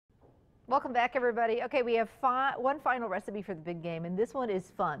Welcome back, everybody. Okay, we have one final recipe for the big game, and this one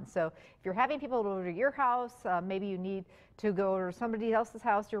is fun. So if you're having people over to your house, maybe you need to go to somebody else's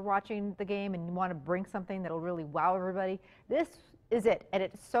house, you're watching the game, and you want to bring something that'll really wow everybody, this is it, and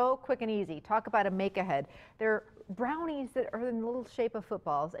it's so quick and easy. Talk about a make-ahead. They're brownies that are in the little shape of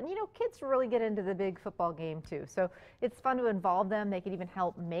footballs, and you know, kids really get into the big football game too, so it's fun to involve them. They can even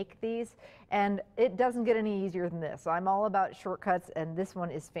help make these, and it doesn't get any easier than this. I'm all about shortcuts, and this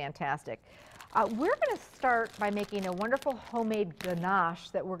one is fantastic. We're going to start by making a wonderful homemade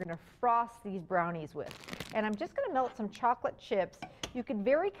ganache that we're going to frost these brownies with, and I'm just going to melt some chocolate chips. You can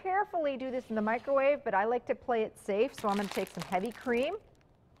very carefully do this in the microwave, but I like to play it safe, so I'm going to take some heavy cream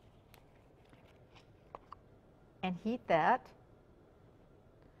and heat that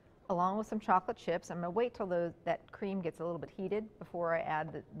along with some chocolate chips. I'm going to wait till that cream gets a little bit heated before I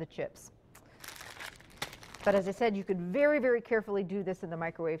add the chips. But as I said, you could very, very carefully do this in the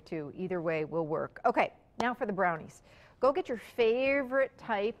microwave too. Either way will work. Okay, now for the brownies. Go get your favorite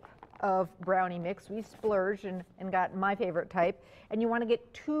type of brownie mix. We splurged and got my favorite type. And you want to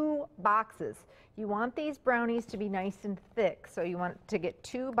get 2 boxes. You want these brownies to be nice and thick. So you want to get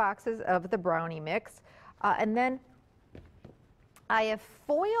 2 boxes of the brownie mix. And then I have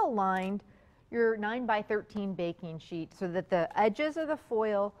foil lined your 9x13 baking sheet so that the edges of the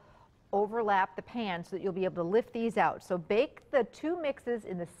foil overlap the pan so that you'll be able to lift these out. So bake the 2 mixes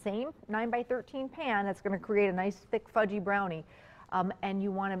in the same 9x13 pan. That's going to create a nice thick fudgy brownie. And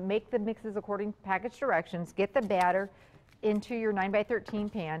you want to make the mixes according to package directions. Get the batter into your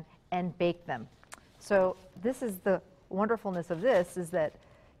 9x13 pan and bake them. So this is the wonderfulness of this, is that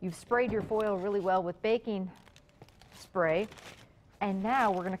you've sprayed your foil really well with baking spray. And now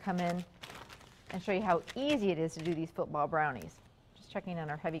we're going to come in and show you how easy it is to do these football brownies. Checking on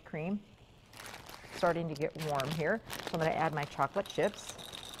our heavy cream. Starting to get warm here. So I'm going to add my chocolate chips.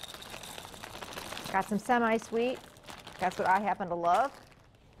 Got some semi-sweet. That's what I happen to love.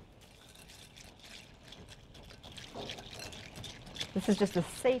 This is just the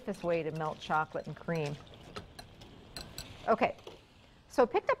safest way to melt chocolate and cream. Okay, so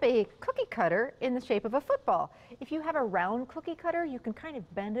picked up a cookie cutter in the shape of a football. If you have a round cookie cutter, you can kind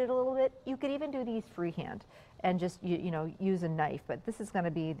of bend it a little bit. You could even do these freehand and just you know, use a knife, but this is going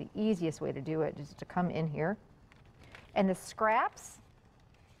to be the easiest way to do it, just to come in here. And the scraps,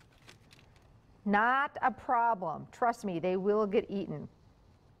 not a problem. Trust me, they will get eaten.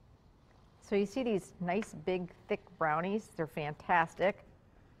 So you see these nice big thick brownies, they're fantastic.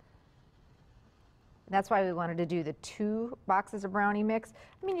 And that's why we wanted to do the 2 boxes of brownie mix.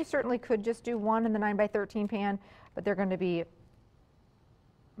 I mean, you certainly could just do 1 in the 9x13 pan, but they're going to be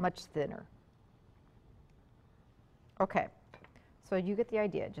much thinner. Okay, so you get the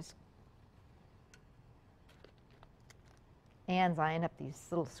idea. Just Anne's eyeing up these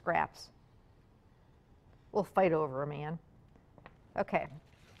little scraps. We'll fight over them, Anne. Okay.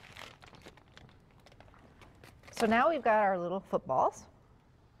 So now we've got our little footballs,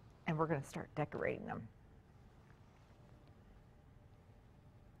 and we're going to start decorating them.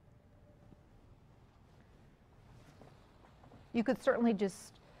 You could certainly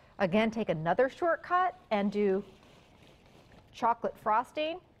just, again, take another shortcut and do chocolate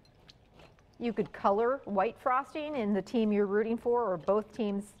frosting. You could color white frosting in the team you're rooting for, or both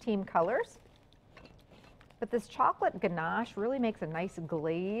teams' team colors. But this chocolate ganache really makes a nice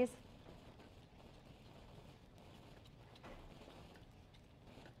glaze.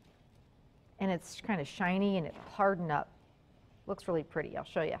 And it's kind of shiny and it hardened up. Looks really pretty. I'll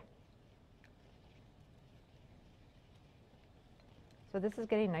show you. So this is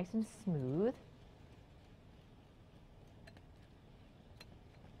getting nice and smooth.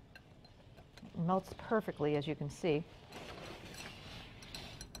 It melts perfectly, as you can see.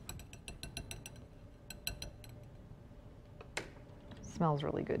 Smells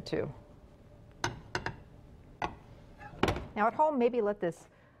really good too. Now at home, maybe let this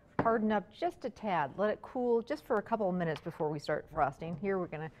harden up just a tad. Let it cool just for a couple of minutes before we start frosting. Here we're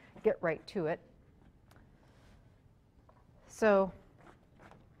going to get right to it. So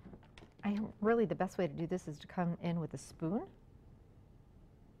really the best way to do this is to come in with a spoon.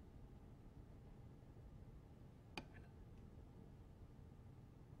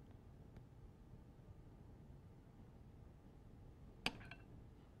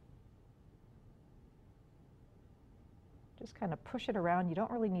 Just kind of push it around. You don't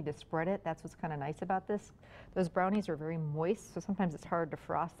really need to spread it. That's what's kind of nice about this. Those brownies are very moist, so sometimes it's hard to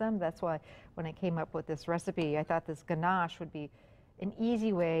frost them. That's why when I came up with this recipe, I thought this ganache would be an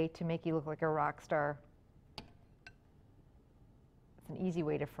easy way to make you look like a rock star. It's an easy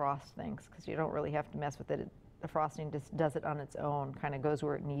way to frost things because you don't really have to mess with it the frosting just does it on its own, kind of goes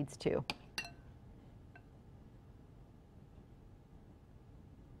where it needs to.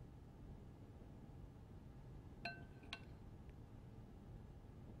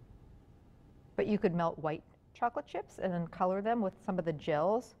 But you could melt white chocolate chips and then color them with some of the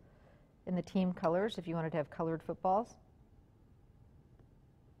gels in the team colors if you wanted to have colored footballs.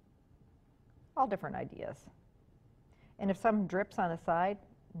 All different ideas. And if some drips on the side,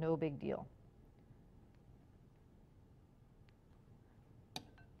 no big deal.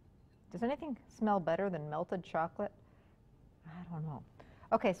 Does anything smell better than melted chocolate? I don't know.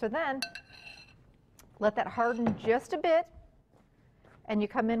 Okay, so then let that harden just a bit, and you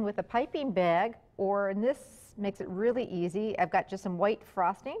come in with a piping bag, or in this makes it really easy. I've got just some white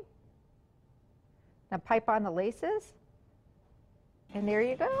frosting. Now pipe on the laces, and there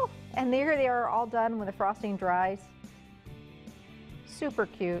you go. And there they are, all done when the frosting dries. Super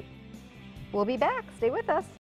cute. We'll be back. Stay with us.